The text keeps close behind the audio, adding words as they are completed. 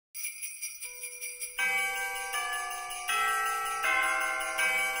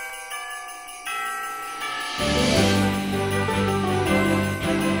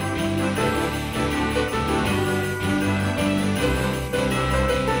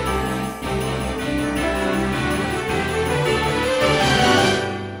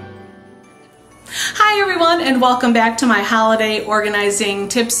welcome back to my holiday organizing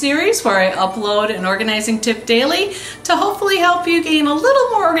tip series where I upload an organizing tip daily to hopefully help you gain a little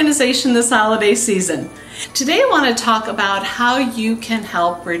more organization this holiday season. Today I want to talk about how you can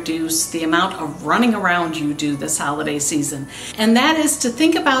help reduce the amount of running around you do this holiday season. And that is to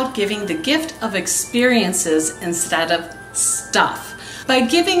think about giving the gift of experiences instead of stuff. By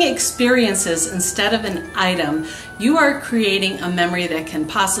giving experiences instead of an item, you are creating a memory that can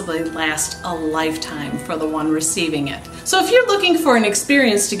possibly last a lifetime for the one receiving it. So if you're looking for an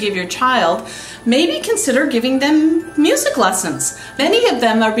experience to give your child, maybe consider giving them music lessons. Many of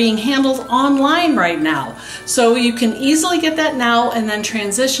them are being handled online right now. So you can easily get that now and then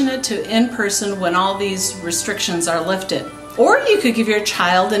transition it to in-person when all these restrictions are lifted. Or you could give your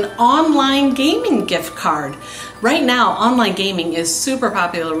child an online gaming gift card. Right now, online gaming is super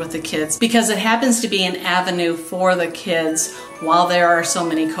popular with the kids because it happens to be an avenue for the kids while there are so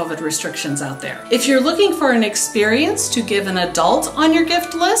many COVID restrictions out there. If you're looking for an experience to give an adult on your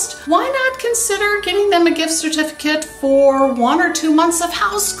gift list, why not consider getting them a gift certificate for 1 or 2 months of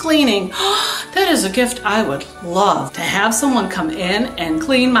house cleaning? That is a gift I would love, to have someone come in and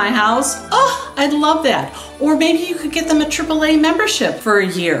clean my house. Oh, I'd love that. Or maybe you could get them a AAA membership for a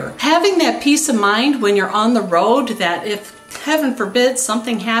year. Having that peace of mind when you're on the road that if, heaven forbid,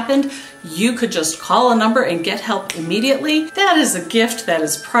 something happened, you could just call a number and get help immediately. That is a gift that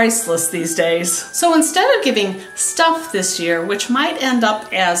is priceless these days. So instead of giving stuff this year, which might end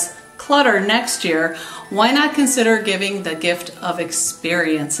up as clutter next year, why not consider giving the gift of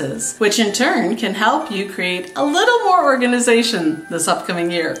experiences, which in turn can help you create a little more organization this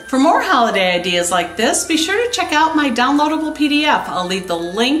upcoming year. For more holiday ideas like this, be sure to check out my downloadable PDF. I'll leave the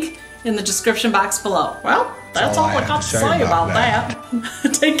link in the description box below. Well, that's all I got to say about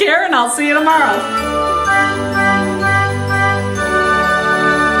that. Take care and I'll see you tomorrow.